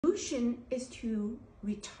solution is to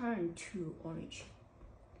return to origin,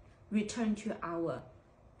 return to our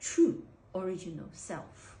true original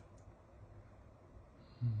self.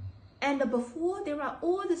 And before, there are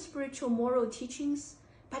all the spiritual moral teachings,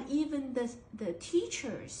 but even the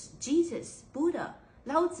teachers, Jesus, Buddha,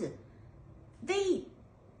 Lao Tzu, they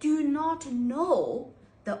do not know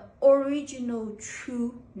the original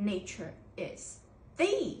true nature is.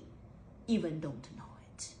 They even don't know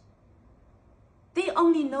it. They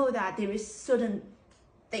only know that there is certain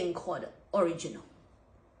thing called original.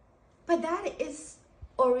 But that is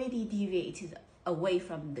already deviated away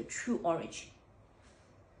from the true origin.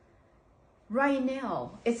 Right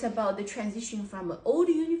now, it's about the transition from an old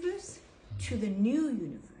universe to the new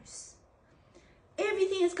universe.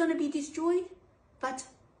 Everything is going to be destroyed, but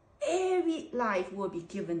every life will be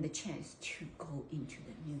given the chance to go into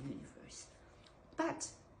the new universe. But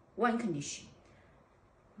one condition,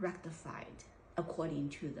 rectified according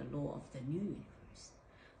to the law of the new universe.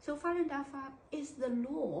 So Falun Dafa is the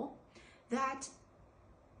law that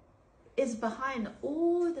is behind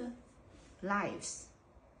all the lives,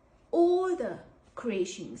 all the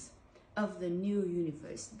creations of the new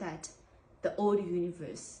universe, that the old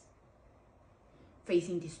universe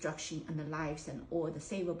facing destruction, and the lives and all the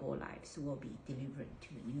savable lives will be delivered to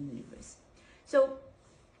the new universe. So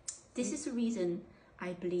this is the reason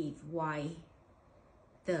I believe why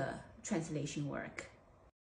the translation work